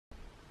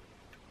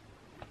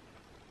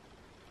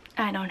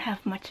I don't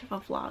have much of a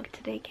vlog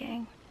today,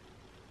 gang.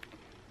 I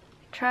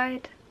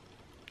tried,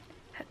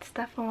 had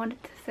stuff I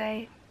wanted to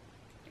say,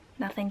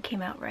 nothing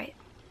came out right.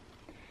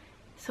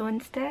 So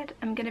instead,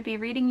 I'm gonna be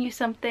reading you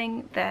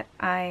something that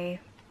I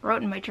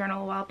wrote in my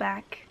journal a while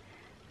back.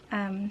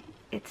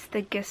 It's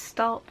the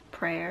Gestalt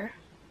prayer.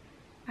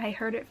 I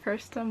heard it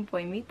first on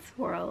Boy Meets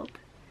World,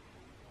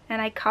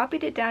 and I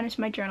copied it down into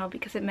my journal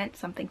because it meant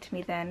something to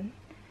me then,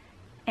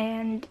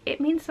 and it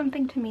means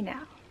something to me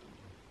now.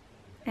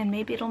 And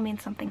maybe it'll mean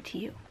something to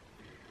you.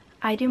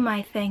 I do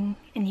my thing,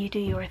 and you do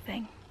your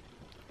thing.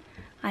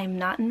 I am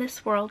not in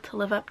this world to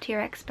live up to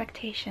your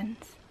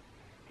expectations,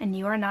 and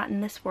you are not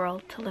in this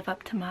world to live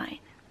up to mine.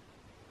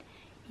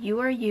 You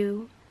are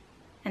you,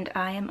 and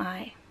I am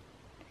I.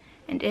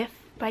 And if,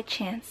 by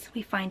chance,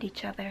 we find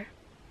each other,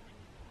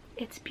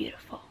 it's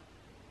beautiful.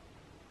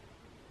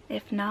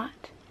 If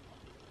not,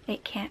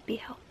 it can't be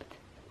helped.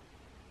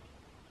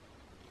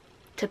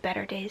 To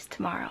better days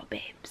tomorrow,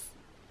 babes.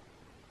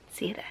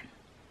 See you then.